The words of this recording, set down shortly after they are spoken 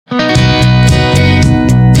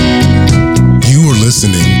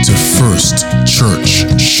First Church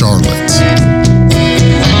Charlotte.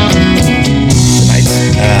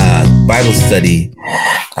 Tonight's Bible study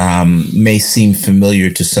may seem familiar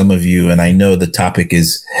to some of you, and I know the topic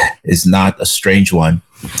is not a strange one,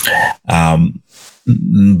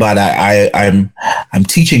 but I'm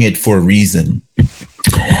teaching it for a reason,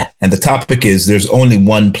 and the topic is: there's only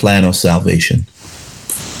one plan of salvation,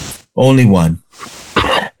 only one,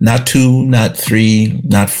 not two, not three,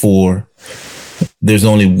 not four. There's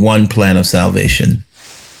only one plan of salvation.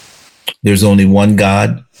 There's only one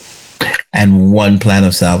God and one plan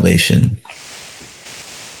of salvation.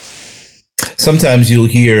 Sometimes you'll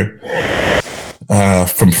hear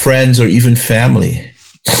from friends or even family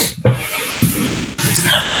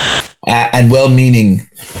and well-meaning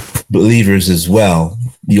believers as well.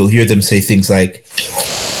 You'll hear them say things like,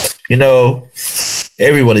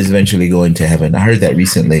 everyone is eventually going to heaven. I heard that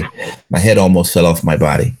recently. My head almost fell off my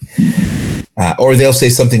body. Or they'll say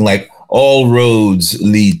something like, all roads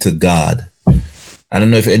lead to God. I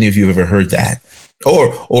don't know if any of you have ever heard that.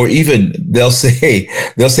 Or even they'll say,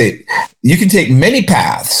 you can take many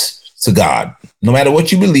paths to God, no matter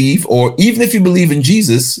what you believe, or even if you believe in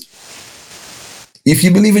Jesus. If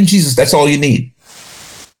you believe in Jesus, that's all you need,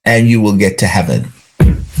 and you will get to heaven.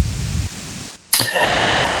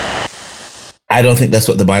 I don't think that's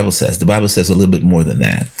what the Bible says. The Bible says a little bit more than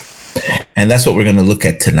that. And that's what we're going to look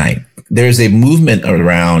at tonight. There's a movement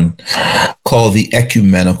around called the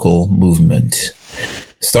ecumenical movement.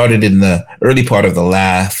 Started in the early part of the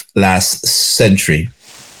last century.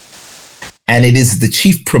 And it is the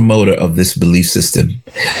chief promoter of this belief system.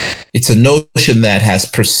 It's a notion that has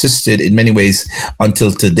persisted in many ways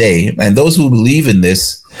until today. And those who believe in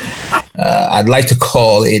this, I'd like to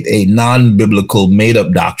call it a non-biblical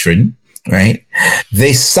made-up doctrine, right?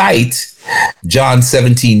 They cite John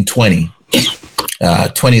 17:20.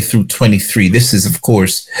 20 through 23. This is, of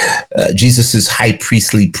course, Jesus's high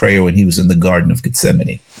priestly prayer when he was in the Garden of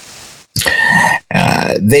Gethsemane.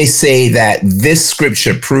 They say that this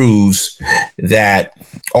scripture proves that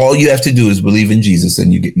all you have to do is believe in Jesus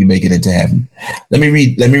and you make it into heaven. Let me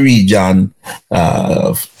read John.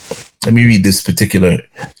 Let me read this particular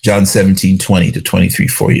John 17:20 to 23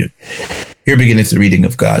 for you. Here beginneth the reading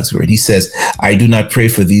of God's word. He says, I do not pray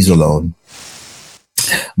for these alone,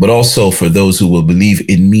 but also for those who will believe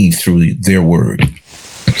in me through their word,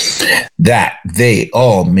 that they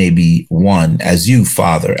all may be one, as you,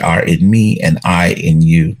 Father, are in me and I in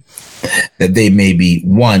you, that they may be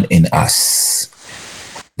one in us,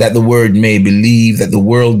 that the world may believe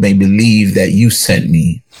that you sent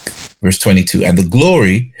me. Verse 22, and the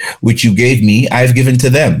glory which you gave me, I've given to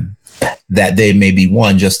them, that they may be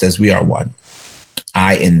one just as we are one,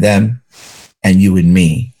 I in them and you in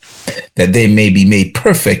me, that they may be made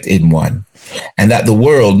perfect in one, and that the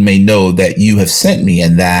world may know that you have sent me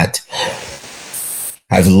and that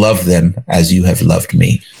I've loved them as you have loved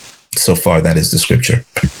me. So far, that is the scripture.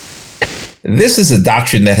 This is a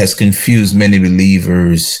doctrine that has confused many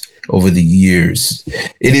believers over the years.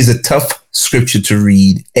 It is a tough scripture to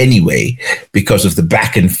read anyway because of the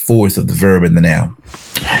back and forth of the verb and the noun.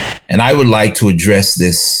 And I would like to address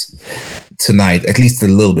this tonight, at least a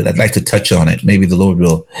little bit. I'd like to touch on it. Maybe the Lord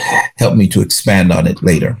will help me to expand on it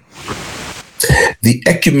later. The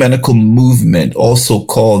ecumenical movement, also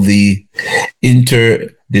called the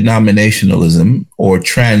interdenominationalism or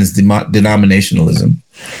transdenominationalism,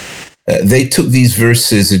 they took these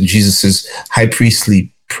verses in Jesus's high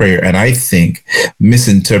priestly prayer, and I think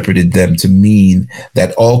misinterpreted them to mean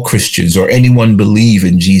that all Christians or anyone believe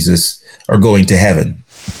in Jesus are going to heaven.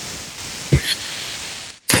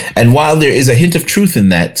 And while there is a hint of truth in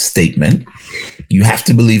that statement, you have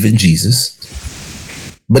to believe in Jesus,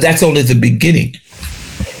 but that's only the beginning,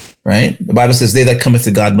 right? The Bible says, they that cometh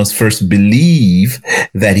to God must first believe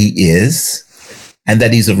that he is, and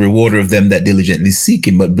that he's a rewarder of them that diligently seek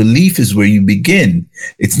him. But belief is where you begin.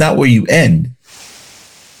 It's not where you end.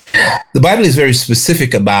 The Bible is very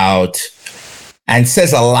specific about, and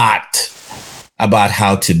says a lot about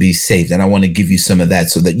how to be saved. And I want to give you some of that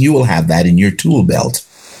so that you will have that in your tool belt,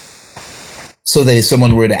 so that if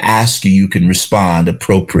someone were to ask you, you can respond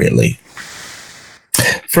appropriately.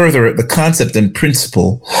 Further, the concept and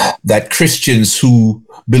principle that Christians who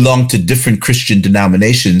belong to different Christian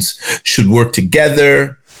denominations should work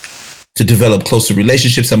together to develop closer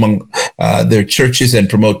relationships among their churches and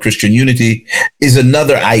promote Christian unity is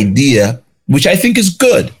another idea, which I think is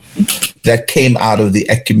good, that came out of the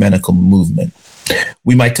ecumenical movement.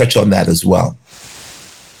 We might touch on that as well.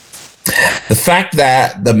 The fact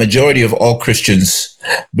that the majority of all Christians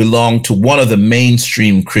belong to one of the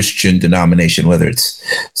mainstream Christian denomination, whether it's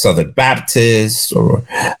Southern Baptist or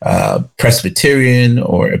Presbyterian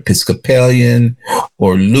or Episcopalian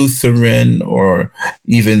or Lutheran or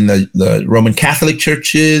even the Roman Catholic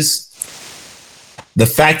churches, the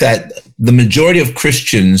fact that the majority of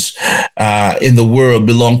Christians in the world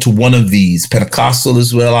belong to one of these, Pentecostal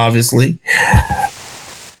as well, obviously.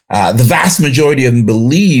 The vast majority of them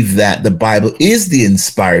believe that the Bible is the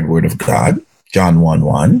inspired word of God, John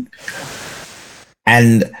 1:1.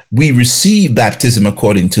 And we receive baptism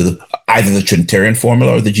according to either the Trinitarian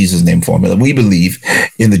formula or the Jesus name formula. We believe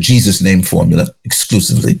in the Jesus name formula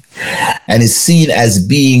exclusively, and is seen as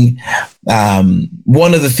being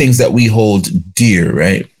one of the things that we hold dear,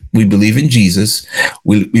 right? We believe in Jesus.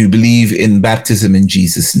 We believe in baptism in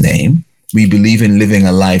Jesus' name. We believe in living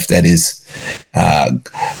a life that is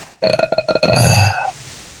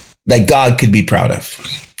that God could be proud of,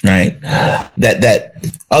 right? That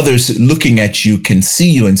others looking at you can see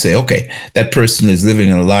you and say, okay, that person is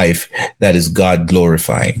living a life that is God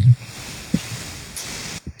glorifying.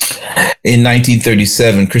 In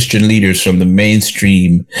 1937, Christian leaders from the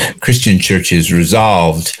mainstream Christian churches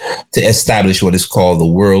resolved to establish what is called the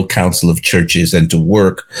World Council of Churches and to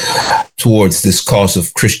work towards this cause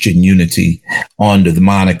of Christian unity under the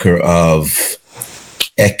moniker of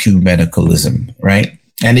ecumenicalism, right?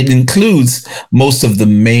 And it includes most of the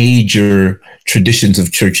major traditions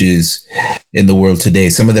of churches in the world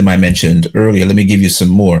today. Some of them I mentioned earlier. Let me give you some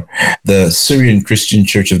more. The Syrian Christian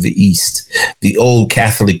Church of the East, the Old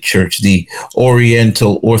Catholic Church, the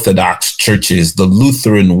Oriental Orthodox churches, the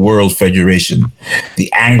Lutheran World Federation,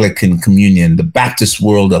 the Anglican Communion, the Baptist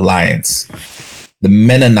World Alliance, the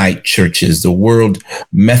Mennonite churches, the World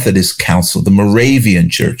Methodist Council, the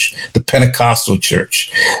Moravian Church, the Pentecostal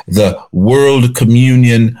Church, the World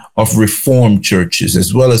Communion of Reformed churches,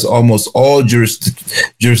 as well as almost all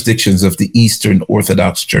jurisdictions of the Eastern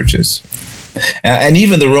Orthodox churches. And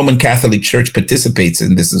even the Roman Catholic Church participates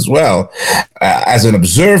in this as well as an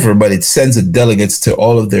observer, but it sends delegates to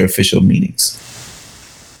all of their official meetings.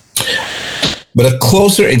 But a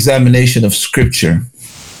closer examination of Scripture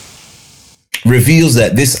reveals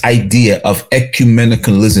that this idea of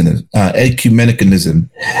ecumenicalism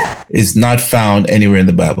is not found anywhere in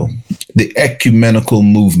the Bible. The ecumenical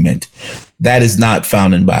movement, that is not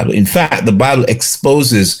found in the Bible. In fact, the Bible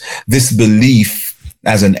exposes this belief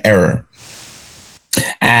as an error.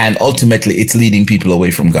 And ultimately, it's leading people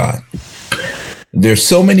away from God. There's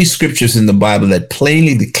so many scriptures in the Bible that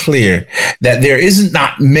plainly declare that there isn't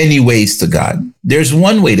not many ways to God. There's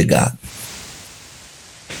one way to God.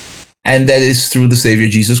 And that is through the Savior,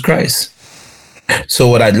 Jesus Christ. So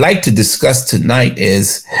what I'd like to discuss tonight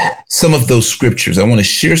is some of those scriptures. I want to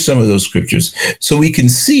share some of those scriptures so we can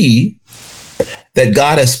see that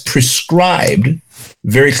God has prescribed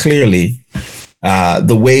very clearly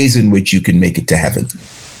the ways in which you can make it to heaven.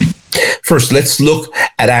 First, let's look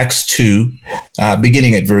at Acts 2,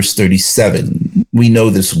 beginning at verse 37. We know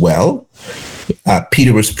this well.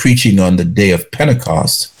 Peter was preaching on the day of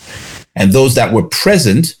Pentecost. And those that were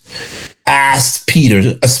present asked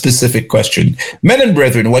Peter a specific question. Men and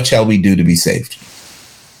brethren, what shall we do to be saved?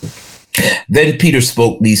 Then Peter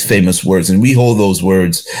spoke these famous words, and we hold those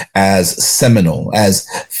words as seminal, as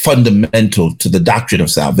fundamental to the doctrine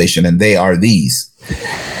of salvation, and they are these.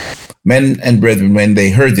 Men and brethren, when they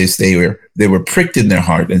heard this, they were pricked in their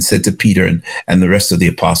heart and said to Peter and the rest of the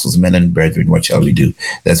apostles, men and brethren, what shall we do?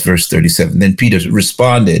 That's verse 37. Then Peter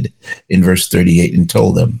responded in verse 38 and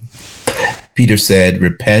told them, Peter said,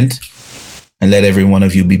 repent and let every one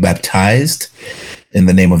of you be baptized in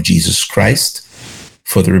the name of Jesus Christ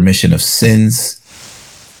for the remission of sins,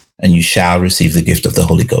 and you shall receive the gift of the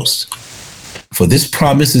Holy Ghost. For this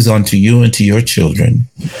promise is unto you and to your children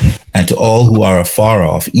and to all who are afar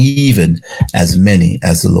off, even as many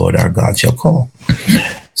as the Lord our God shall call.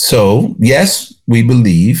 So, yes, we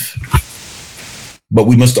believe, but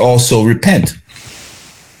we must also repent.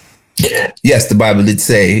 Yes, the Bible did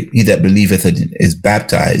say, he that believeth and is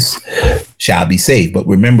baptized shall be saved. But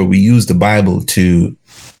remember, we use the Bible to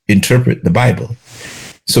interpret the Bible.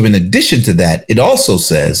 So in addition to that, it also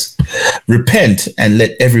says, repent and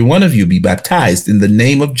let every one of you be baptized in the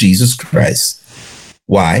name of Jesus Christ.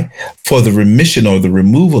 Why? For the remission or the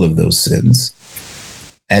removal of those sins.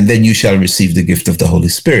 And then you shall receive the gift of the Holy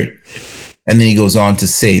Spirit. And then he goes on to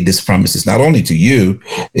say, this promise is not only to you,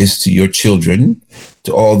 is to your children,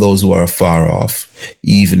 to all those who are afar off,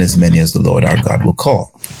 even as many as the Lord our God will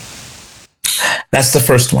call. That's the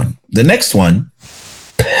first one. The next one,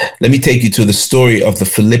 let me take you to the story of the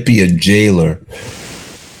Philippian jailer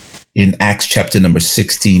in Acts chapter number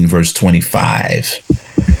 16, verse 25.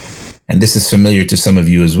 And this is familiar to some of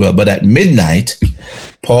you as well. But at midnight,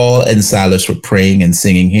 Paul and Silas were praying and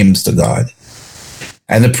singing hymns to God.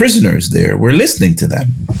 And the prisoners there were listening to them.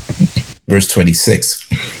 Verse 26.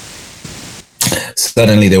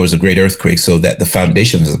 Suddenly there was a great earthquake, so that the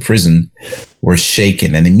foundations of the prison were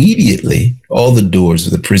shaken. And immediately all the doors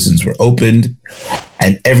of the prisons were opened,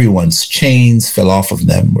 and everyone's chains fell off of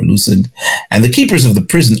them, were loosened. And the keepers of the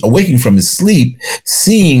prison, awaking from his sleep,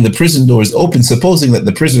 seeing the prison doors open, supposing that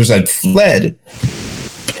the prisoners had fled,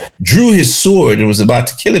 drew his sword and was about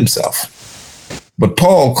to kill himself. But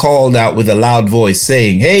Paul called out with a loud voice,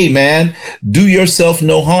 saying, "Hey, man, do yourself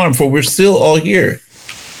no harm, for we're still all here."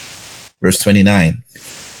 Verse 29.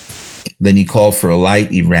 Then he called for a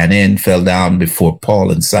light. He ran in, fell down before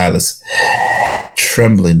Paul and Silas,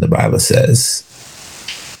 trembling, the Bible says.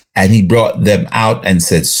 And he brought them out and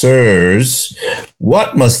said, "Sirs,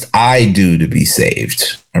 what must I do to be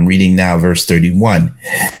saved?" I'm reading now verse 31.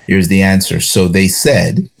 Here's the answer. So they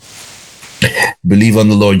said, "Believe on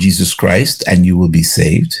the Lord Jesus Christ, and you will be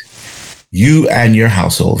saved, you and your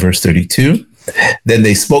household." Verse 32. Then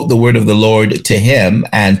they spoke the word of the Lord to him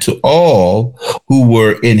and to all who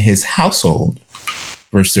were in his household.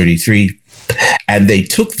 Verse 33. And they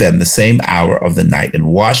took them the same hour of the night and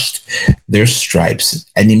washed their stripes.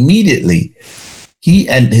 And immediately he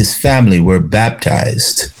and his family were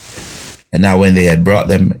baptized. And now when they had brought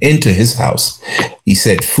them into his house, he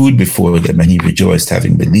set food before them, and he rejoiced,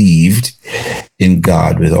 having believed in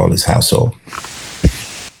God with all his household.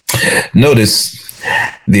 Notice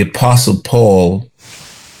the Apostle Paul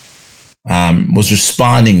was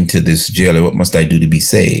responding to this jailer, "What must I do to be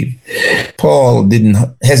saved?" Paul didn't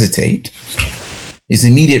hesitate. His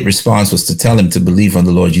immediate response was to tell him to believe on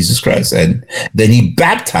the Lord Jesus Christ, and then he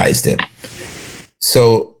baptized him.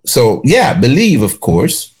 So yeah, believe, of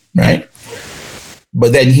course, right?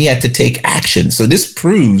 But then he had to take action. So this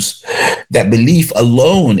proves that belief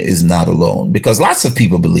alone is not alone, because lots of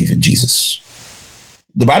people believe in Jesus.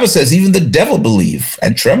 The Bible says even the devil believe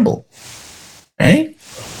and tremble, right?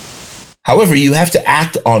 However, you have to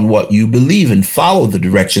act on what you believe and follow the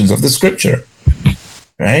directions of the scripture,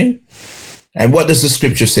 right? And what does the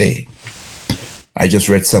scripture say? I just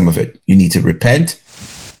read some of it. You need to repent.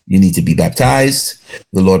 You need to be baptized.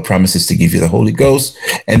 The Lord promises to give you the Holy Ghost,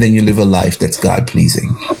 and then you live a life that's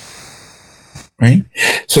God-pleasing, right?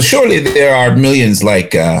 So surely there are millions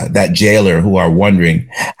like that jailer who are wondering,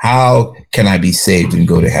 how can I be saved and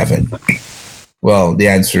go to heaven? Well, the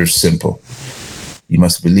answer is simple. You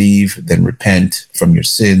must believe, then repent from your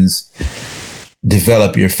sins,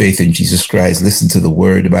 develop your faith in Jesus Christ, listen to the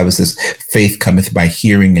word. The Bible says, faith cometh by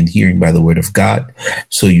hearing, and hearing by the word of God.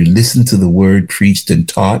 So you listen to the word preached and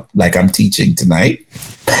taught, like I'm teaching tonight.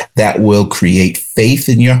 That will create faith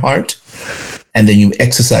in your heart. And then you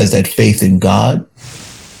exercise that faith in God,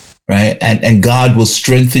 right? And God will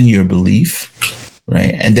strengthen your belief,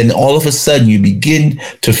 right? And then all of a sudden you begin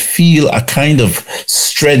to feel a kind of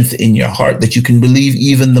strength in your heart that you can believe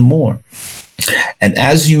even the more. And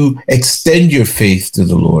as you extend your faith to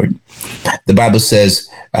the Lord, the Bible says,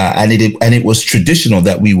 and it was traditional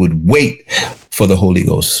that we would wait for the Holy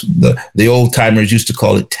Ghost. The old timers used to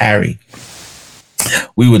call it tarry.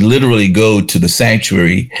 We would literally go to the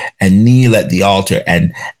sanctuary and kneel at the altar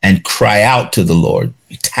and cry out to the Lord,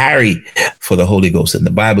 tarry for the Holy Ghost. And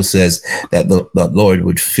the Bible says that the Lord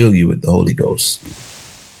would fill you with the Holy Ghost.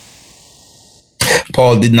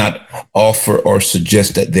 Paul did not offer or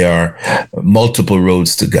suggest that there are multiple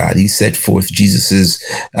roads to God. He set forth Jesus's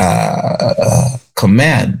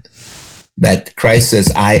command that Christ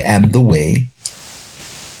says, "I am the way,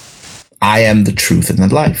 I am the truth, and the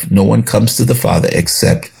life. No one comes to the Father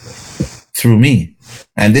except through me."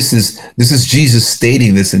 And this is Jesus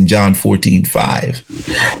stating this in John 14:5,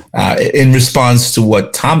 in response to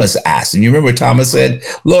what Thomas asked. And you remember Thomas said,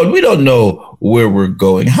 "Lord, we don't know where we're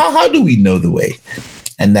going. How do we know the way?"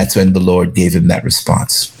 And that's when the Lord gave him that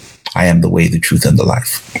response. "I am the way, the truth, and the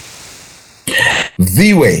life."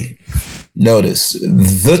 The way. Notice,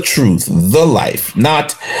 the truth, the life,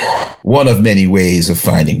 not one of many ways of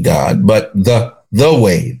finding God, but the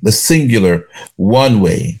way, the singular one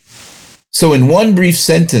way. So in one brief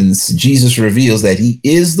sentence, Jesus reveals that he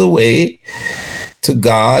is the way to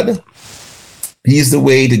God. He is the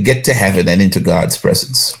way to get to heaven and into God's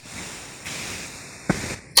presence.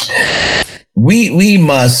 We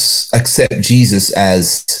must accept Jesus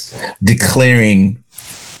as declaring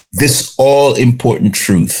this all-important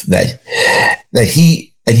truth that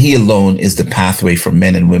he and he alone is the pathway for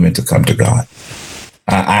men and women to come to God.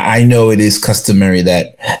 I know it is customary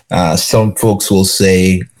that some folks will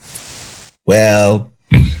say, well,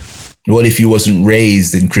 What if you wasn't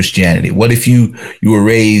raised in Christianity? What if you were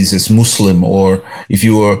raised as Muslim, or if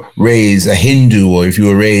you were raised a Hindu, or if you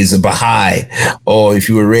were raised a Baha'i, or if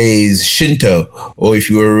you were raised Shinto, or if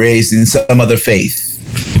you were raised in some other faith?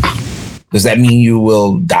 Does that mean you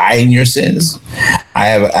will die in your sins? I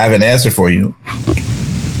have an answer for you.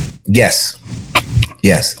 Yes.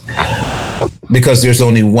 Yes. Because there's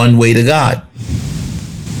only one way to God.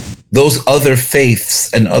 Those other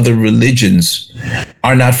faiths and other religions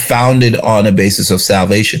are not founded on a basis of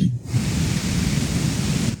salvation.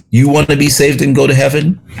 You want to be saved and go to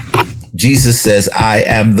heaven? Jesus says, I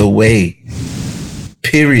am the way.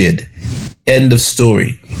 Period. End of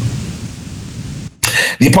story.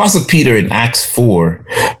 The Apostle Peter in Acts 4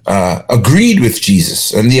 agreed with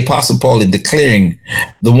Jesus and the Apostle Paul in declaring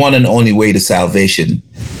the one and only way to salvation.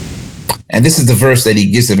 And this is the verse that he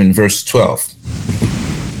gives them in verse 12.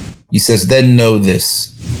 He says, then know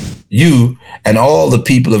this, you and all the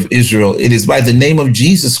people of Israel, it is by the name of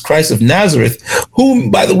Jesus Christ of Nazareth, whom,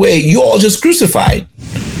 by the way, you all just crucified.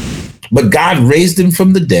 But God raised him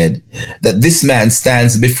from the dead, that this man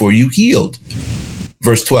stands before you healed.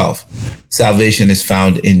 Verse 12, salvation is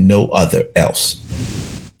found in no other else,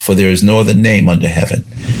 for there is no other name under heaven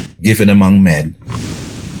given among men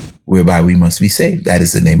whereby we must be saved. That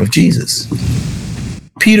is the name of Jesus.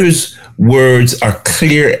 Peter's words are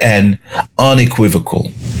clear and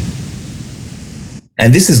unequivocal.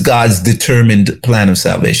 And this is God's determined plan of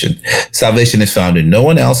salvation. Salvation is found in no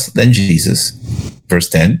one else than Jesus. Verse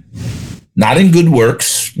 10, not in good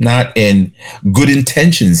works, not in good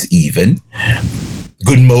intentions even,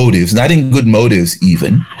 good motives, not in good motives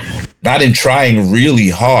even, not in trying really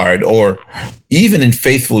hard, or even in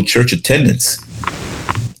faithful church attendance.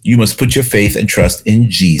 You must put your faith and trust in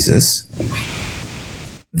Jesus,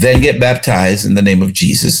 then get baptized in the name of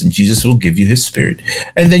Jesus, and Jesus will give you his spirit.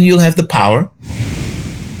 And then you'll have the power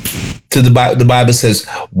to, the Bible says,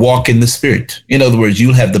 walk in the spirit. In other words,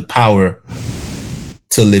 you'll have the power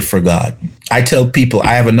to live for God. I tell people,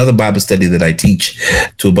 I have another Bible study that I teach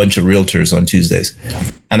to a bunch of realtors on Tuesdays.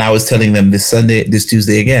 And I was telling them this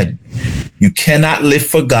Tuesday again, you cannot live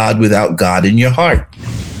for God without God in your heart.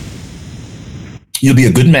 You'll be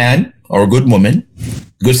a good man or a good woman,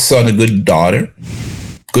 good son, a good daughter,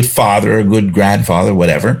 good father, a good grandfather,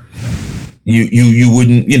 whatever. You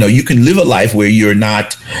wouldn't, you can live a life where you're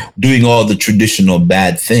not doing all the traditional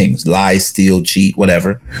bad things, lie, steal, cheat,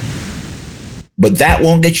 whatever. But that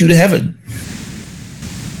won't get you to heaven.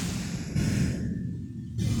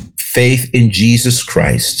 Faith in Jesus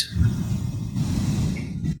Christ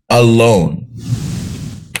alone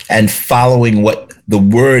and following what the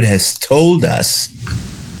word has told us,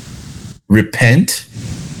 repent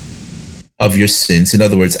of your sins. In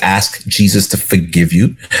other words, ask Jesus to forgive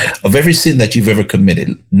you of every sin that you've ever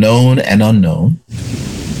committed, known and unknown.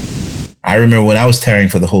 I remember when I was tarrying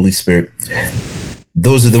for the Holy Spirit,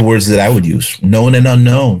 those are the words that I would use, known and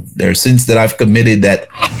unknown. There are sins that I've committed that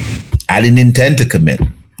I didn't intend to commit.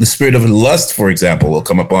 The spirit of lust, for example, will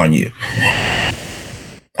come upon you.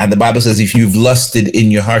 And the Bible says if you've lusted in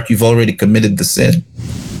your heart, you've already committed the sin.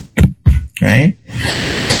 Right?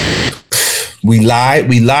 We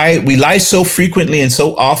lie so frequently and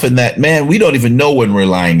so often that, man, we don't even know when we're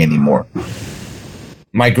lying anymore.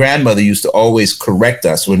 My grandmother used to always correct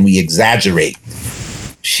us when we exaggerate.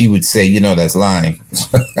 She would say, that's lying.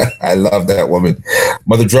 I love that woman.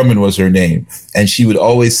 Mother Drummond was her name. And she would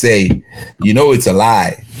always say, it's a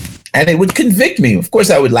lie. And it would convict me. Of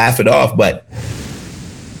course, I would laugh it off, but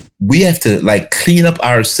we have to clean up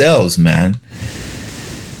ourselves, man.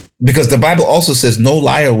 Because the Bible also says no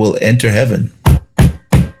liar will enter heaven.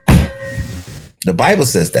 The Bible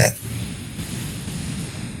says that.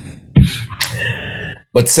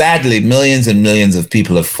 But sadly, millions and millions of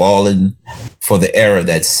people have fallen for the error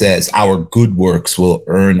that says our good works will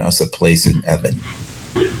earn us a place in heaven.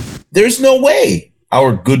 There's no way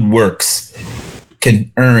our good works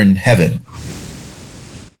can earn heaven.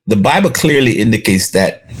 The Bible clearly indicates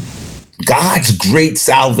that God's great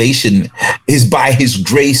salvation is by his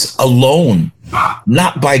grace alone,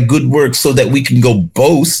 not by good works, so that we can go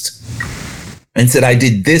boast and said, I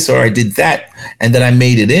did this or I did that, and then I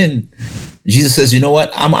made it in. Jesus says, you know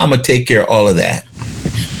what? I'm going to take care of all of that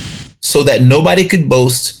so that nobody could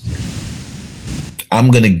boast.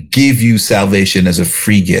 I'm going to give you salvation as a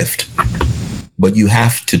free gift, but you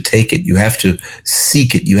have to take it. You have to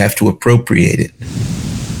seek it. You have to appropriate it.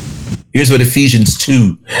 Here's what Ephesians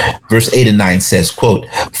 2, verse 8 and 9 says, quote,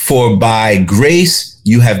 for by grace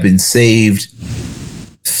you have been saved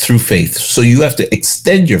through faith. So you have to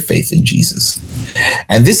extend your faith in Jesus.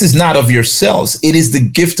 And this is not of yourselves. It is the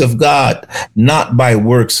gift of God, not by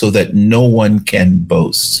works, so that no one can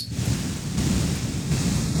boast.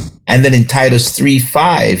 And then in Titus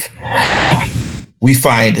 3:5, we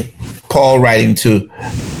find Paul writing to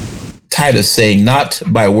Titus saying, not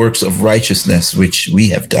by works of righteousness which we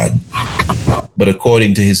have done, but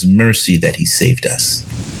according to his mercy that he saved us.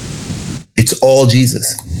 It's all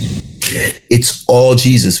Jesus. It's all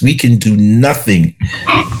Jesus. We can do nothing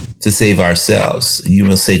to save ourselves. You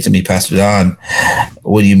will say to me, Pastor Don,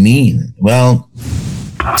 what do you mean? Well,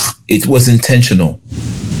 it was intentional.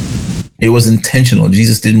 It was intentional.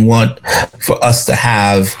 Jesus didn't want for us to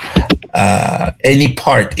have any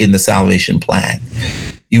part in the salvation plan.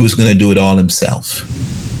 He was going to do it all himself.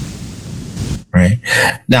 Right?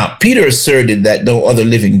 Now, Peter asserted that no other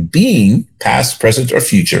living being, past, present, or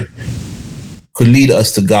future, could lead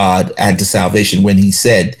us to God and to salvation when he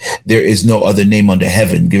said, there is no other name under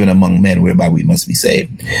heaven given among men whereby we must be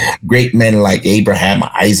saved. Great men like Abraham,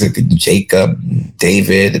 Isaac, and Jacob,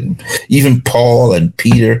 David, and even Paul and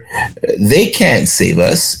Peter, they can't save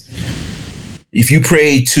us. If you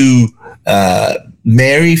pray to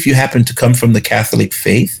Mary, if you happen to come from the Catholic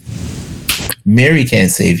faith, Mary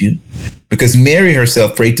can't save you because Mary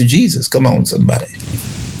herself prayed to Jesus. Come on, somebody.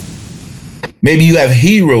 Maybe you have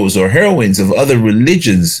heroes or heroines of other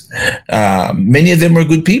religions. Many of them are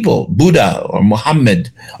good people. Buddha or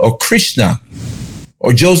Muhammad or Krishna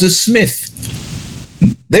or Joseph Smith.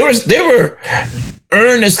 They were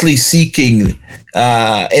earnestly seeking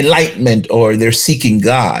enlightenment, or they're seeking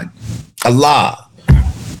God, Allah.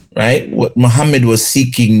 Right? What Muhammad was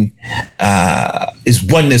seeking is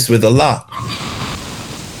oneness with Allah.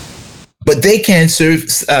 But they can't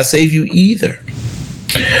save you either.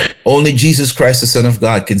 Only Jesus Christ, the Son of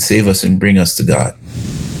God, can save us and bring us to God.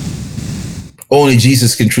 Only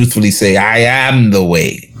Jesus can truthfully say, I am the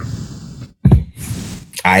way.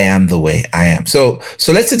 I am the way. I am. So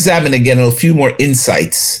let's examine again a few more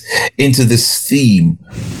insights into this theme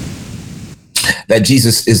that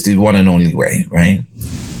Jesus is the one and only way, right?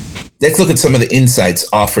 Let's look at some of the insights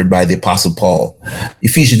offered by the Apostle Paul.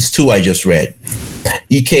 Ephesians 2, I just read.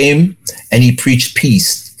 He came and he preached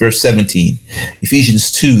peace, verse 17.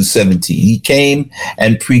 Ephesians 2:17. He came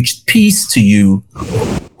and preached peace to you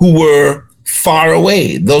who were far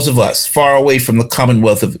away, those of us far away from the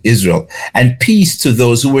commonwealth of Israel, and peace to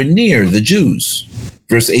those who were near, the Jews.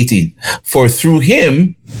 Verse 18. For through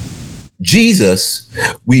him, Jesus,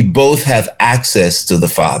 we both have access to the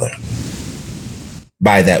Father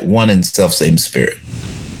by that one and selfsame Spirit.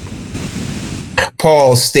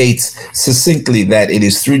 Paul states succinctly that it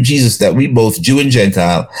is through Jesus that we both, Jew and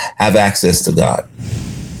Gentile, have access to God.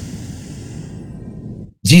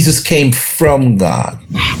 Jesus came from God.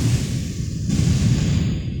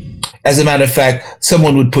 As a matter of fact,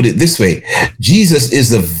 someone would put it this way: Jesus is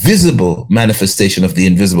the visible manifestation of the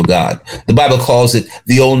invisible God. The Bible calls it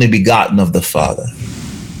the only begotten of the Father.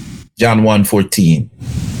 John 1:14.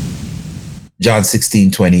 John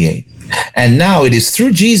 16:28. And now it is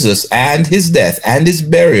through Jesus and his death and his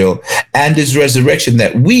burial and his resurrection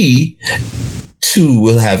that we too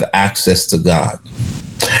will have access to God.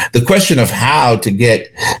 The question of how to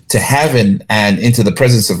get to heaven and into the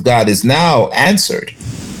presence of God is now answered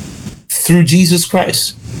through Jesus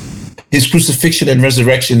Christ. His crucifixion and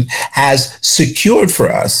resurrection has secured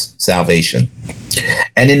for us salvation.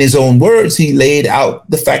 And in his own words, he laid out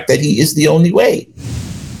the fact that he is the only way.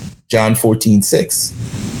 John 14:6.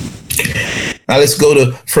 Now let's go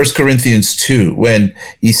to 1 Corinthians 2 when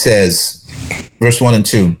he says, verse 1 and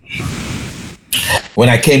 2. When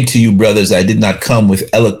I came to you, brothers, I did not come with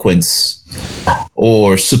eloquence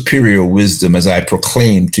or superior wisdom as I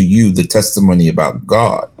proclaimed to you the testimony about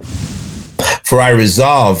God. For I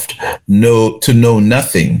resolved to know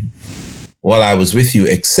nothing while I was with you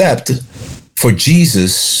except for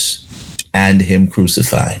Jesus and him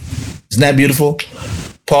crucified. Isn't that beautiful?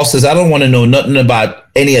 Paul says, I don't want to know nothing about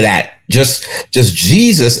any of that. Just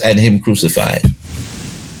Jesus and him crucified.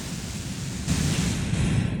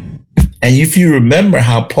 And if you remember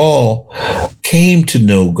how Paul came to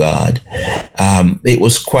know God, it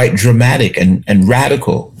was quite dramatic and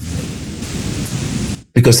radical.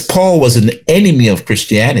 Because Paul was an enemy of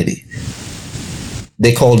Christianity.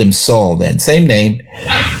 They called him Saul then. Same name.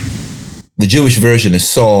 The Jewish version is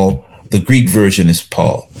Saul. The Greek version is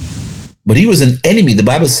Paul. But he was an enemy. The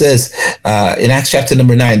Bible says in Acts chapter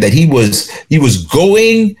number 9 that he was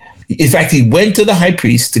going, in fact, he went to the high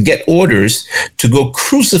priest to get orders to go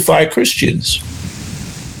crucify Christians.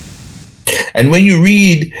 And when you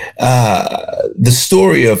read the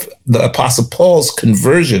story of the Apostle Paul's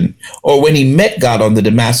conversion, or when he met God on the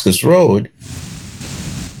Damascus Road,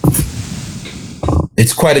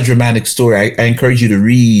 it's quite a dramatic story. I encourage you to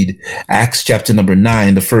read Acts chapter number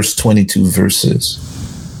 9, the first 22 verses.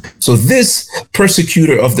 So this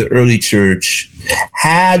persecutor of the early church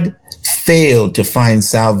had failed to find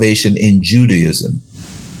salvation in Judaism.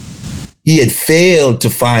 He had failed to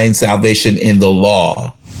find salvation in the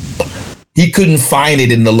law. He couldn't find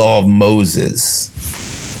it in the law of Moses.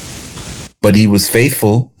 But he was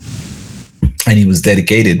faithful and he was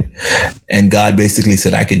dedicated. And God basically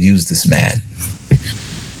said, I could use this man.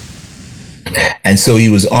 And so he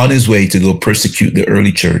was on his way to go persecute the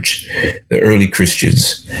early church, the early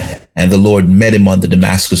Christians. And the Lord met him on the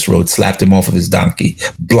Damascus road, slapped him off of his donkey,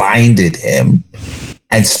 blinded him,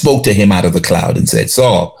 and spoke to him out of the cloud and said,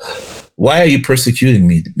 Saul, why are you persecuting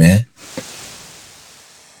me, man?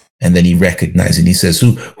 And then he recognized and he says,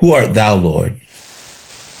 Who art thou, Lord?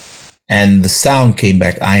 And the sound came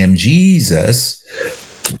back, I am Jesus,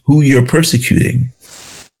 who you're persecuting.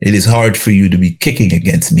 It is hard for you to be kicking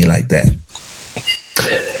against me like that.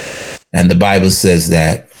 And the Bible says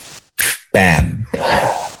that, bam,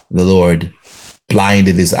 the Lord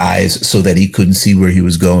blinded his eyes so that he couldn't see where he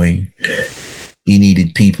was going. He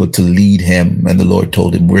needed people to lead him, and the Lord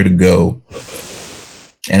told him where to go.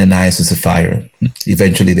 Ananias and Sapphira,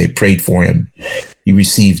 eventually they prayed for him. He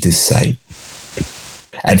received his sight.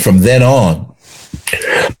 And from then on,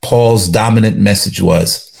 Paul's dominant message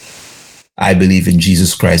was, I believe in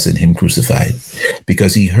Jesus Christ and him crucified,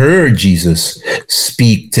 because he heard Jesus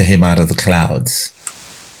speak to him out of the clouds.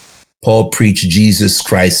 Paul preached Jesus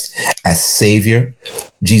Christ as Savior,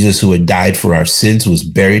 Jesus who had died for our sins, was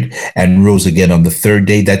buried and rose again on the third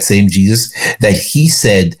day. That same Jesus that he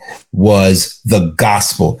said was the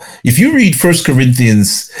gospel. If you read 1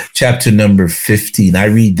 Corinthians chapter number 15, I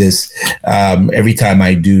read this every time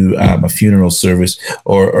I do a funeral service,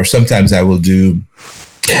 or sometimes I will do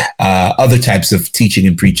other types of teaching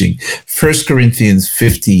and preaching. 1 Corinthians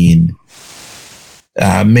 15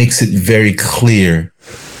 makes it very clear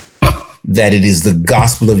that it is the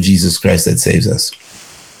gospel of Jesus Christ that saves us.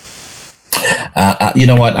 You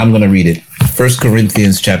know what? I'm going to read it. 1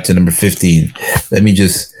 Corinthians chapter number 15. Let me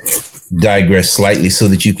just digress slightly so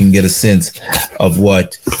that you can get a sense of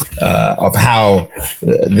of how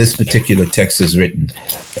this particular text is written.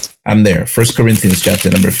 I'm there. 1 Corinthians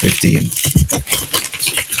chapter number 15.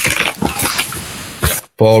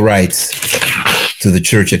 Paul writes to the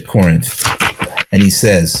church at Corinth, and he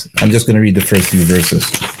says, I'm just going to read the first few verses.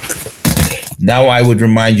 Now I would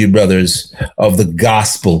remind you, brothers, of the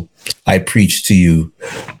gospel I preached to you,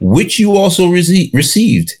 which you also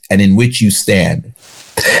received, and in which you stand,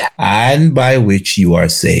 and by which you are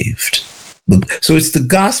saved. So it's the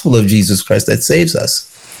gospel of Jesus Christ that saves us.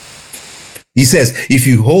 He says, if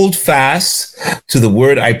you hold fast to the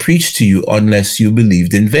word I preached to you, unless you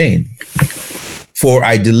believed in vain. For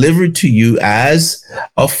I delivered to you as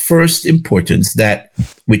of first importance that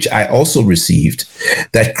which I also received,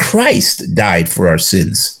 that Christ died for our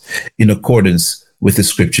sins in accordance with the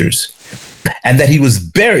scriptures, and that he was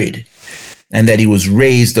buried, and that he was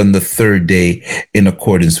raised on the third day in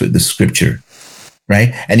accordance with the scripture.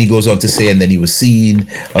 Right? And he goes on to say, and then he was seen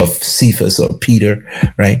of Cephas or Peter,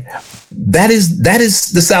 right? That is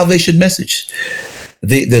the salvation message.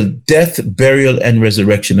 The death, burial, and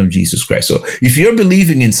resurrection of Jesus Christ. So if you're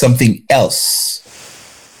believing in something else,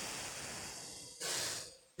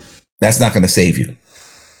 that's not going to save you.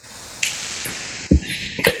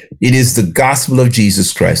 It is the gospel of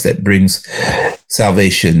Jesus Christ that brings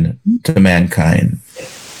salvation to mankind.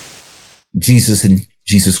 Jesus and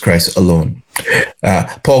Jesus Christ alone.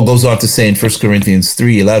 Paul goes on to say in 1 Corinthians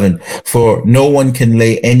 3:11, for no one can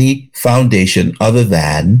lay any foundation other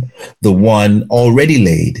than the one already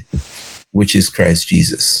laid, which is Christ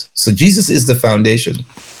Jesus. So Jesus is the foundation.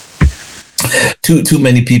 Too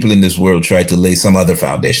many people in this world try to lay some other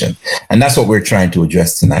foundation. And that's what we're trying to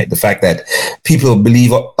address tonight. The fact that people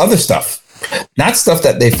believe other stuff. Not stuff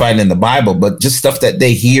that they find in the Bible, but just stuff that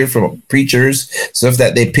they hear from preachers, stuff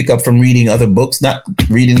that they pick up from reading other books, not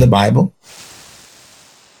reading the Bible.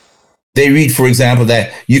 They read, for example,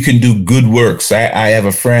 that you can do good works. I have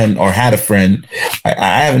a friend, or had a friend.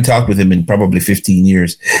 I haven't talked with him in probably 15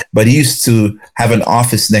 years, but he used to have an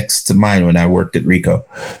office next to mine when I worked at Rico,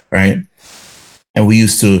 right? And we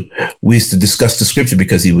used to discuss the scripture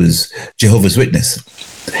because he was Jehovah's Witness.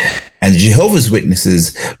 And Jehovah's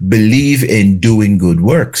Witnesses believe in doing good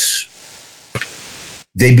works.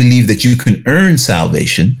 They believe that you can earn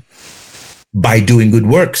salvation by doing good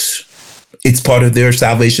works. It's part of their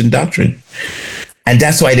salvation doctrine. And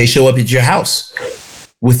that's why they show up at your house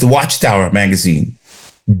with the Watchtower magazine,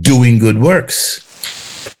 doing good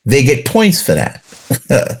works. They get points for that.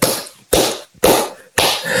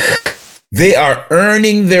 They are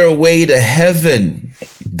earning their way to heaven.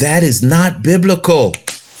 That is not biblical.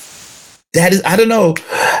 That is, I don't know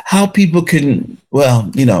how people can, well,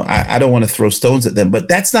 I don't want to throw stones at them, but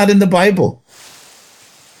that's not in the Bible.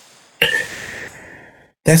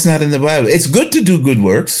 That's not in the Bible. It's good to do good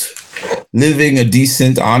works, living a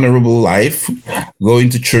decent, honorable life, going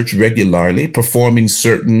to church regularly, performing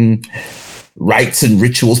certain rites and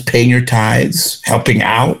rituals, paying your tithes, helping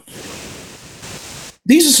out.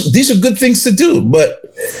 These are good things to do,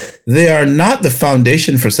 but they are not the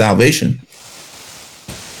foundation for salvation.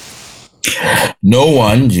 No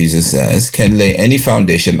one, Jesus says, can lay any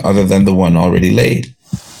foundation other than the one already laid.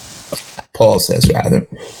 Paul says, rather,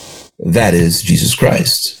 that is Jesus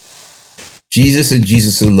Christ. Jesus and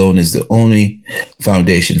Jesus alone is the only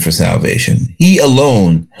foundation for salvation. He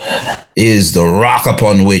alone is the rock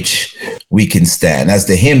upon which we can stand. As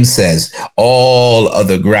the hymn says, all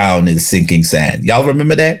other ground is sinking sand. Y'all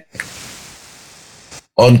remember that?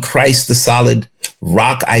 On Christ, the solid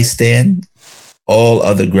rock I stand. All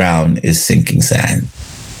other ground is sinking sand.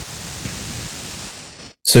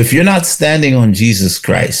 So if you're not standing on Jesus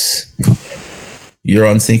Christ, you're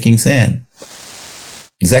on sinking sand.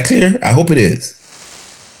 Is that clear? I hope it is.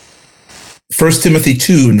 1 Timothy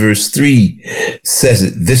 2 and verse 3 says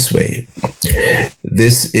it this way.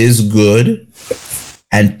 This is good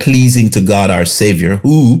and pleasing to God our Savior,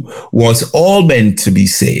 who wants all men to be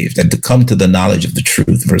saved and to come to the knowledge of the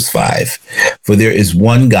truth. Verse 5. For there is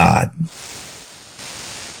one God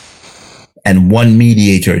and one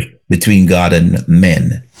mediator between God and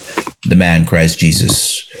men, the man Christ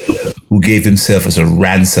Jesus, who gave himself as a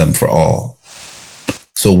ransom for all.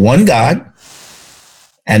 So one God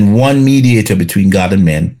and one mediator between God and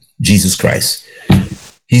men, Jesus Christ.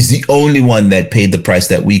 He's the only one that paid the price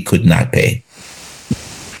that we could not pay.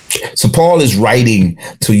 So Paul is writing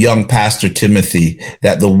to young pastor Timothy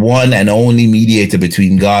that the one and only mediator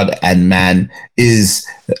between God and man is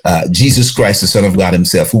Jesus Christ, the Son of God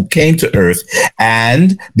himself, who came to earth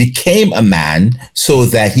and became a man so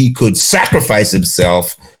that he could sacrifice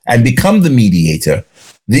himself and become the mediator,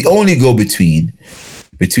 the only go-between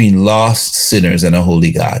between lost sinners and a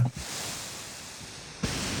holy God.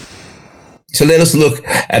 So let us look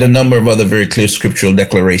at a number of other very clear scriptural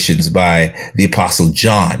declarations by the Apostle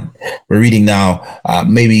John. We're reading now,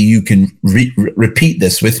 maybe you can repeat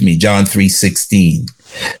this with me, John 3:16.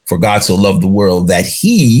 For God so loved the world that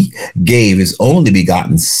he gave his only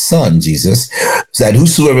begotten Son, Jesus, so that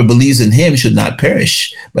whosoever believes in him should not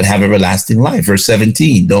perish, but have everlasting life. Verse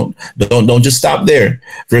 17, don't just stop there.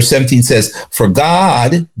 Verse 17 says, for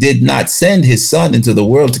God did not send his Son into the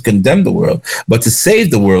world to condemn the world, but to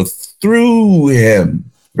save the world through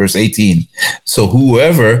him. Verse 18, so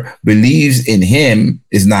whoever believes in him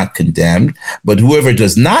is not condemned, but whoever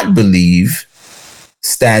does not believe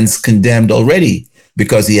stands condemned already,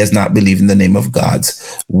 because he has not believed in the name of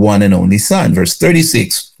God's one and only Son. Verse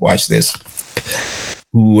 36, watch this.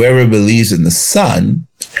 Whoever believes in the Son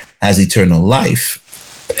has eternal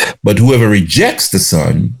life, but whoever rejects the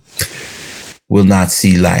Son will not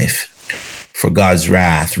see life, for God's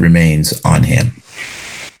wrath remains on him.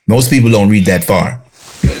 Most people don't read that far.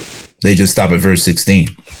 They just stop at verse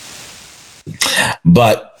 16.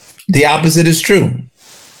 But the opposite is true.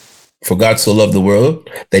 For God so loved the world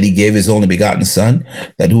that he gave his only begotten Son,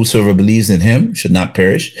 that whosoever believes in him should not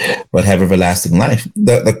perish, but have everlasting life.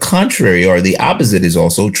 The contrary or the opposite is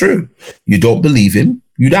also true. You don't believe him,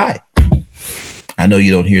 you die. I know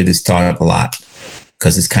you don't hear this talk a lot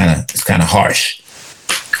because it's kind of harsh,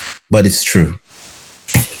 but it's true.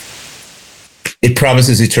 It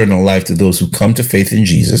promises eternal life to those who come to faith in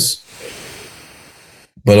Jesus,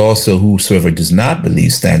 but also whosoever does not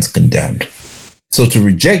believe stands condemned. So to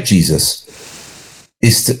reject Jesus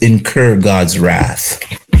is to incur God's wrath,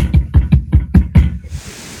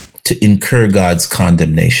 to incur God's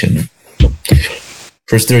condemnation.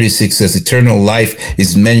 Verse 36 says, eternal life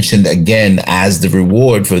is mentioned again as the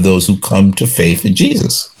reward for those who come to faith in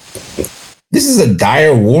Jesus. This is a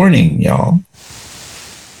dire warning, y'all.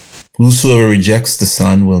 Whosoever rejects the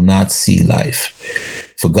Son will not see life,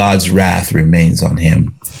 for God's wrath remains on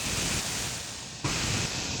him.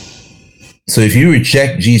 So if you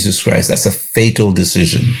reject Jesus Christ, that's a fatal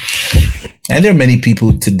decision. And there are many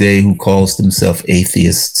people today who calls themselves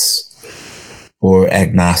atheists or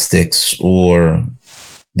agnostics, or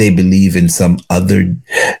they believe in some other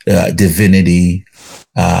divinity.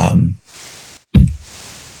 They're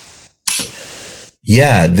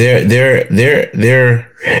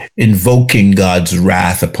invoking God's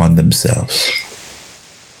wrath upon themselves.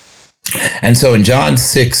 And so in John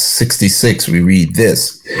 6:66, we read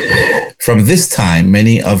this. From this time,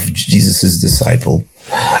 many of Jesus' disciples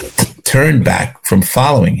turned back from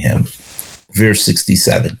following him. Verse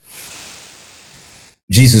 67.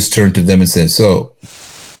 Jesus turned to them and said, so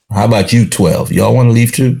how about you 12? Y'all want to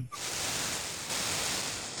leave too?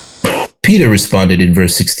 Peter responded in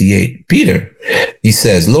verse 68. Peter, he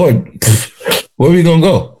says, Lord, where are we going to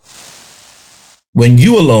go? When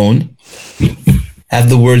you alone have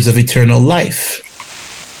the words of eternal life.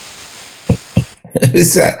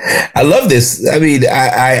 I love this. I mean,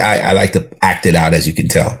 I like to act it out, as you can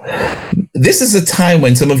tell. This is a time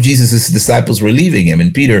when some of Jesus' disciples were leaving him,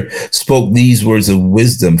 and Peter spoke these words of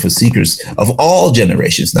wisdom for seekers of all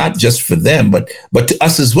generations, not just for them, but to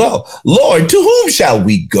us as well. Lord, to whom shall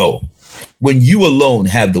we go when you alone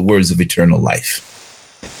have the words of eternal life?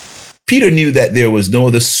 Peter knew that there was no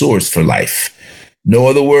other source for life, no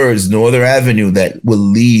other words, no other avenue that will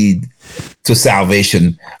lead to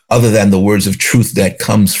salvation other than the words of truth that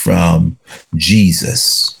comes from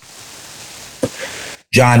Jesus.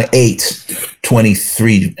 John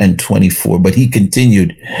 8:23 and 24. But he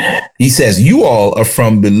continued, he says, you all are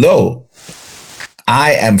from below.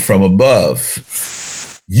 I am from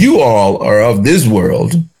above. You all are of this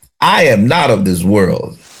world. I am not of this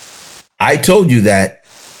world. I told you that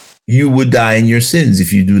you would die in your sins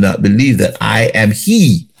if you do not believe that I am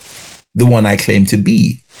he, the one I claim to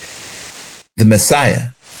be, the Messiah.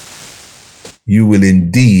 You will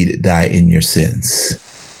indeed die in your sins.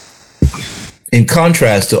 In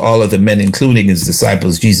contrast to all of the men, including his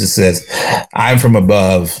disciples, Jesus says, I'm from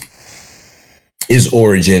above. His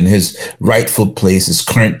origin, his rightful place, his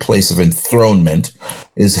current place of enthronement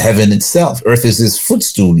is heaven itself. Earth is his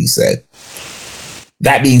footstool, he said.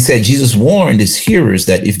 That being said, Jesus warned his hearers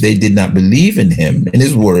that if they did not believe in him, in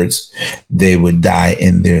his words, they would die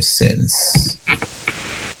in their sins.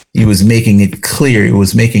 He was making it clear, he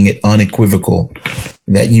was making it unequivocal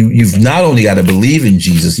that you've not only got to believe in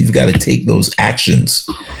Jesus, you've got to take those actions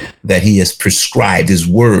that he has prescribed, his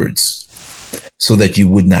words, so that you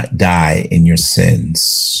would not die in your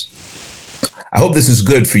sins. I hope this is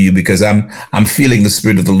good for you, because I'm feeling the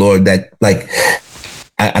Spirit of the Lord that, like,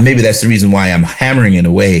 maybe that's the reason why I'm hammering it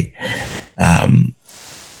away.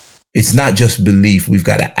 It's not just belief, we've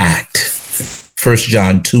got to act. 1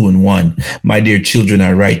 John 2:1, my dear children,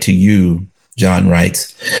 I write to you, John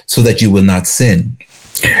writes, so that you will not sin.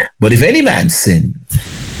 But if any man sin,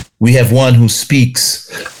 we have one who speaks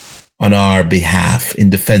on our behalf in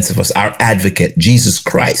defense of us, our advocate, Jesus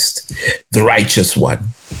Christ, the righteous one.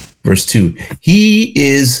 Verse 2, he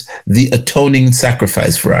is the atoning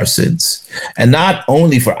sacrifice for our sins, and not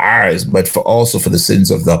only for ours, but for also for the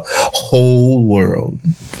sins of the whole world.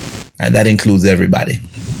 And that includes everybody.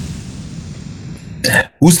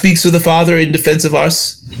 Who speaks for the Father in defense of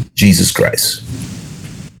us? Jesus Christ.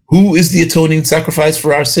 Who is the atoning sacrifice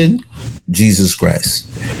for our sin? Jesus Christ.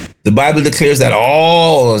 The Bible declares that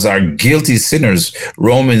all are guilty sinners,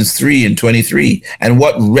 Romans 3:23. And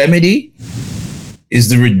what remedy is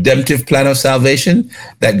the redemptive plan of salvation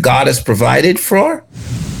that God has provided for?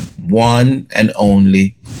 One and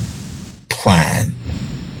only plan.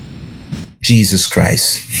 Jesus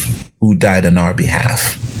Christ, who died on our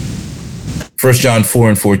behalf. 1 John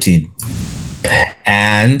 4:14.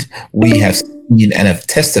 And we have seen and have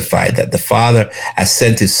testified that the Father has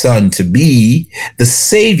sent his Son to be the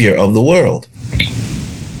Savior of the world.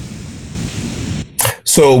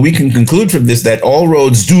 So we can conclude from this that all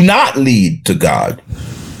roads do not lead to God.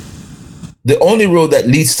 The only road that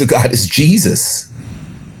leads to God is Jesus.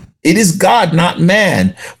 It is God, not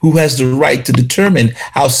man, who has the right to determine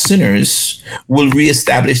how sinners will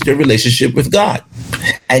reestablish their relationship with God.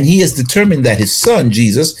 And he has determined that his Son,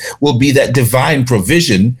 Jesus, will be that divine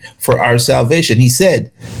provision for our salvation. He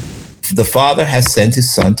said, the Father has sent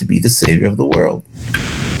his Son to be the Savior of the world.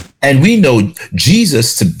 And we know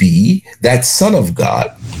Jesus to be that Son of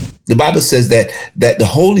God. The Bible says that the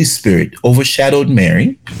Holy Spirit overshadowed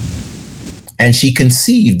Mary, and she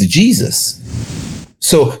conceived Jesus.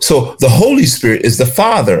 So the Holy Spirit is the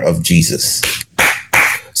Father of Jesus.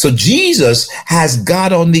 So Jesus has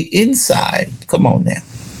God on the inside. Come on now.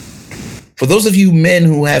 For those of you men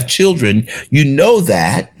who have children, you know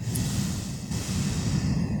that.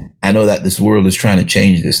 I know that this world is trying to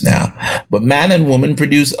change this now. But man and woman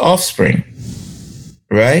produce offspring,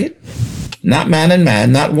 right? Not man and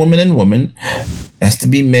man, not woman and woman. It has to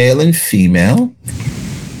be male and female,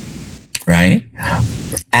 right?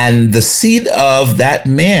 And the seed of that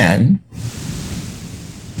man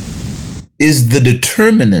is the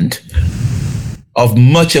determinant of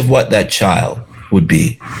much of what that child would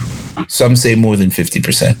be. Some say more than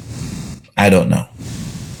 50%. I don't know.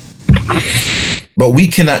 But we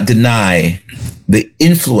cannot deny the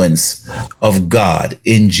influence of God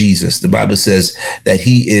in Jesus. The Bible says that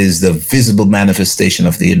he is the visible manifestation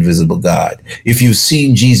of the invisible God. If you've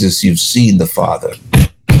seen Jesus, you've seen the Father.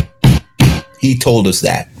 he told us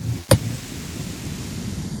that.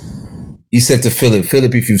 He said to Philip,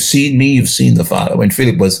 Philip, if you've seen me, you've seen the Father. When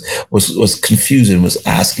Philip was confused and was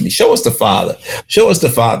asking me, show us the Father, show us the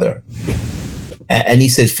Father. And he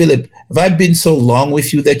said, Philip, have I been so long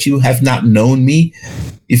with you that you have not known me?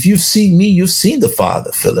 If you've seen me, you've seen the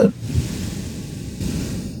Father, Philip.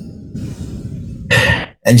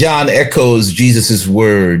 And John echoes Jesus'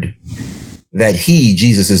 word that he,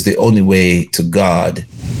 Jesus, is the only way to God.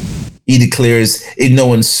 He declares in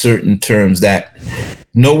no uncertain terms that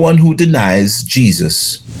no one who denies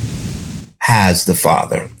Jesus has the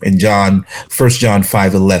Father. In 1 John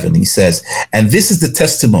 5:11, he says, and this is the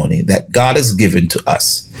testimony that God has given to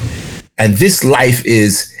us. And this life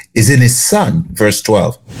is in his Son, verse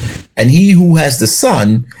 12. And he who has the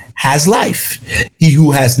Son has life. He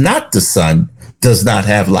who has not the Son does not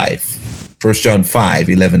have life. 1 John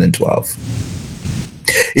 5:11 and 12.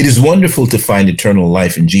 It is wonderful to find eternal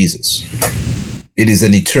life in Jesus. It is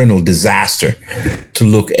an eternal disaster to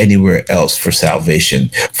look anywhere else for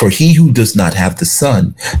salvation. For he who does not have the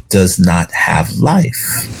Son does not have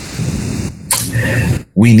life.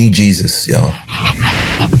 We need Jesus, y'all.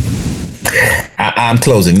 I'm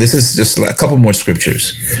closing. This is just a couple more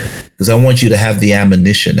scriptures because I want you to have the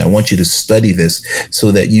ammunition. I want you to study this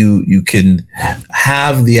so that you can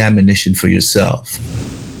have the ammunition for yourself,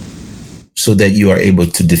 so that you are able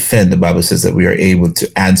to defend. The Bible says that we are able to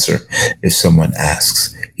answer if someone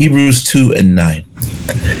asks. Hebrews 2:9.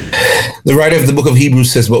 The writer of the book of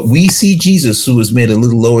Hebrews says, but we see Jesus, who was made a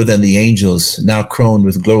little lower than the angels, now crowned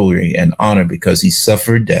with glory and honor because he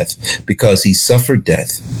suffered death,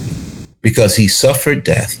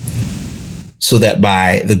 so that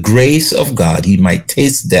by the grace of God, he might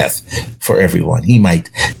taste death for everyone. He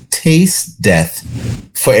might taste death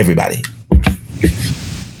for everybody.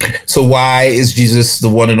 So why is Jesus the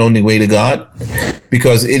one and only way to God?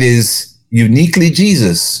 Because it is uniquely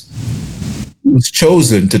Jesus who's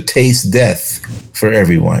chosen to taste death for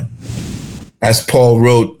everyone. As Paul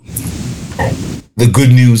wrote, the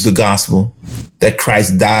good news, the gospel, that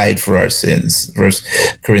Christ died for our sins, 1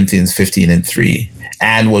 Corinthians 15:3,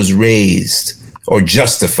 and was raised or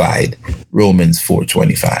justified, Romans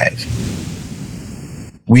 4:25.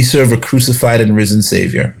 We serve a crucified and risen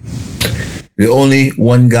Savior. The only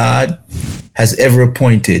one God has ever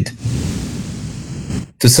appointed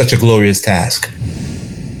to such a glorious task.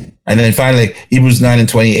 And then finally, Hebrews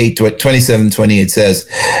 9:27-28 says,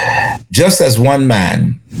 just as one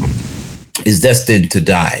man is destined to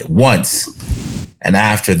die once, and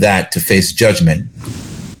after that to face judgment,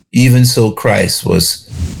 even so Christ was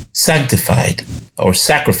sanctified, or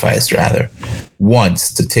sacrificed rather,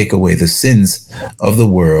 once to take away the sins of the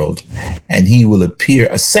world, and he will appear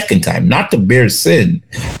a second time, not to bear sin,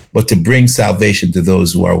 but to bring salvation to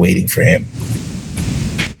those who are waiting for him.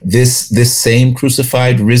 This same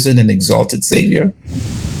crucified, risen, and exalted Savior,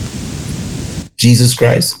 Jesus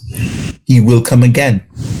Christ, he will come again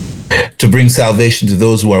to bring salvation to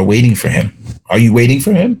those who are waiting for him. Are you waiting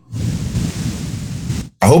for him?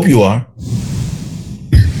 I hope you are.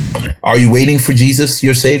 Are you waiting for Jesus,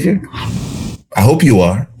 your Savior? I hope you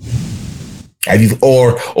are. Have you,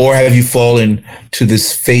 or have you fallen to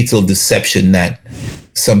this fatal deception that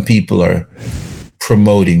some people are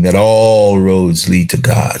promoting, that all roads lead to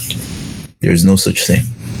God? There is no such thing.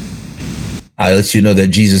 I'll let you know that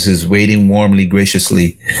Jesus is waiting warmly,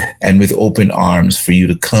 graciously, and with open arms for you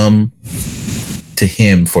to come to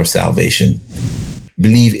him for salvation.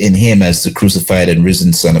 Believe in him as the crucified and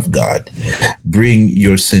risen Son of God. Bring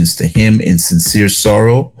your sins to him in sincere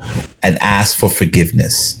sorrow and ask for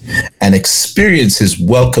forgiveness, and experience his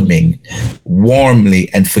welcoming, warmly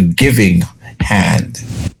and forgiving hand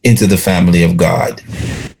into the family of God.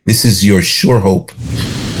 This is your sure hope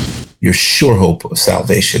of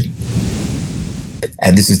salvation.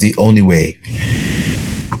 And this is the only way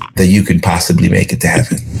that you can possibly make it to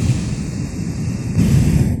heaven.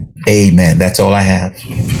 Amen. That's all I have.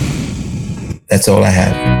 That's all I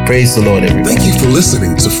have. Praise the Lord, everybody. Thank you for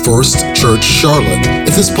listening to First Church Charlotte.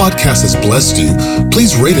 If this podcast has blessed you,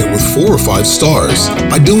 please rate it with 4 or 5 stars.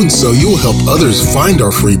 By doing so, you will help others find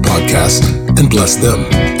our free podcast and bless them.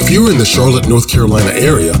 If you're in the Charlotte, North Carolina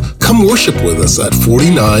area, come worship with us at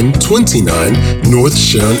 4929 North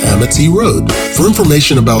Sharon Amity Road. For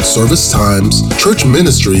information about service times, church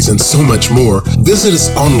ministries, and so much more, visit us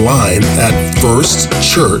online at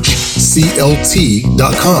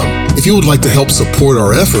firstchurchclt.com. If you would like to help support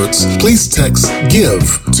our efforts, please text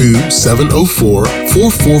GIVE to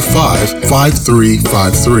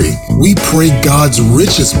 704-445-5353. We pray God's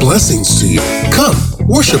richest blessings to you. Come,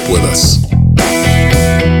 worship with us.